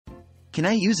Can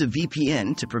I use a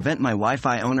VPN to prevent my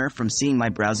Wi-Fi owner from seeing my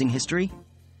browsing history?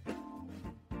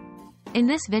 In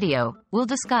this video, we'll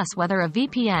discuss whether a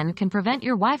VPN can prevent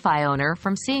your Wi-Fi owner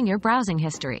from seeing your browsing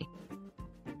history.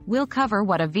 We'll cover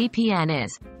what a VPN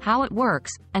is, how it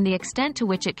works, and the extent to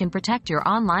which it can protect your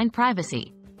online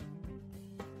privacy.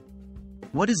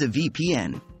 What is a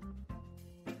VPN?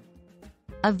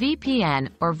 A VPN,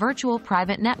 or Virtual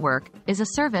Private Network, is a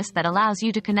service that allows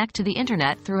you to connect to the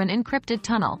internet through an encrypted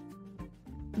tunnel.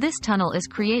 This tunnel is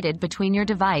created between your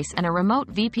device and a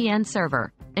remote VPN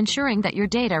server, ensuring that your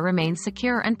data remains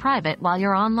secure and private while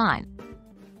you're online.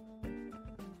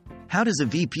 How does a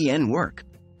VPN work?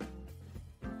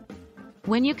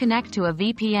 When you connect to a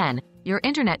VPN, your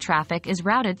internet traffic is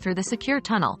routed through the secure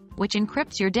tunnel, which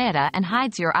encrypts your data and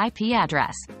hides your IP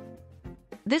address.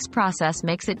 This process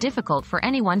makes it difficult for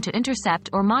anyone to intercept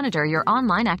or monitor your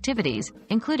online activities,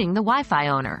 including the Wi-Fi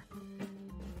owner.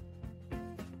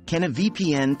 Can a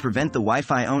VPN prevent the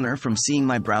Wi-Fi owner from seeing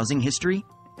my browsing history?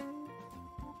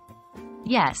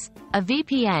 Yes, a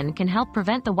VPN can help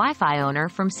prevent the Wi-Fi owner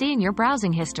from seeing your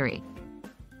browsing history.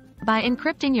 By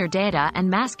encrypting your data and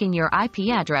masking your IP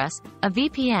address, a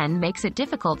VPN makes it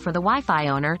difficult for the Wi-Fi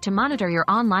owner to monitor your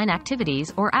online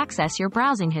activities or access your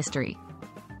browsing history.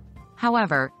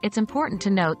 However, it's important to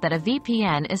note that a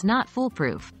VPN is not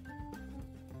foolproof.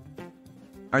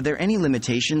 Are there any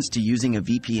limitations to using a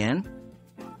VPN?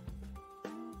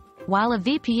 While a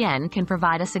VPN can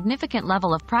provide a significant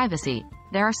level of privacy,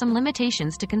 there are some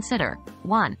limitations to consider.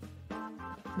 1.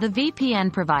 The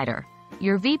VPN provider.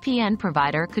 Your VPN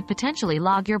provider could potentially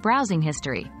log your browsing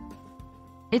history.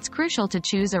 It's crucial to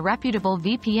choose a reputable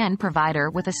VPN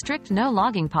provider with a strict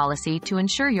no-logging policy to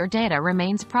ensure your data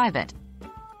remains private.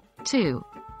 2.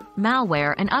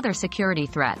 Malware and other security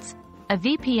threats. A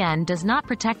VPN does not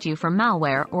protect you from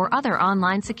malware or other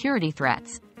online security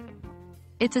threats.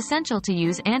 It's essential to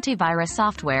use antivirus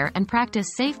software and practice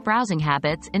safe browsing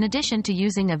habits in addition to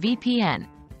using a VPN.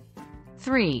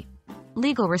 3.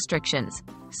 Legal restrictions.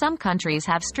 Some countries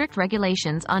have strict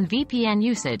regulations on VPN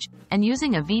usage, and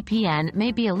using a VPN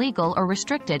may be illegal or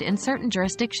restricted in certain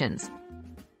jurisdictions.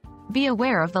 Be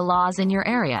aware of the laws in your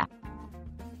area.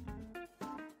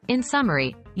 In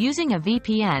summary, using a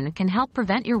VPN can help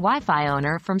prevent your Wi-Fi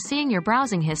owner from seeing your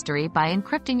browsing history by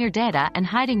encrypting your data and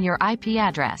hiding your IP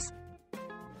address.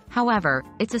 However,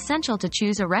 it's essential to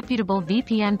choose a reputable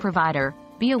VPN provider,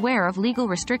 be aware of legal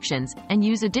restrictions, and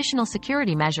use additional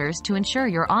security measures to ensure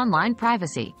your online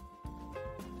privacy.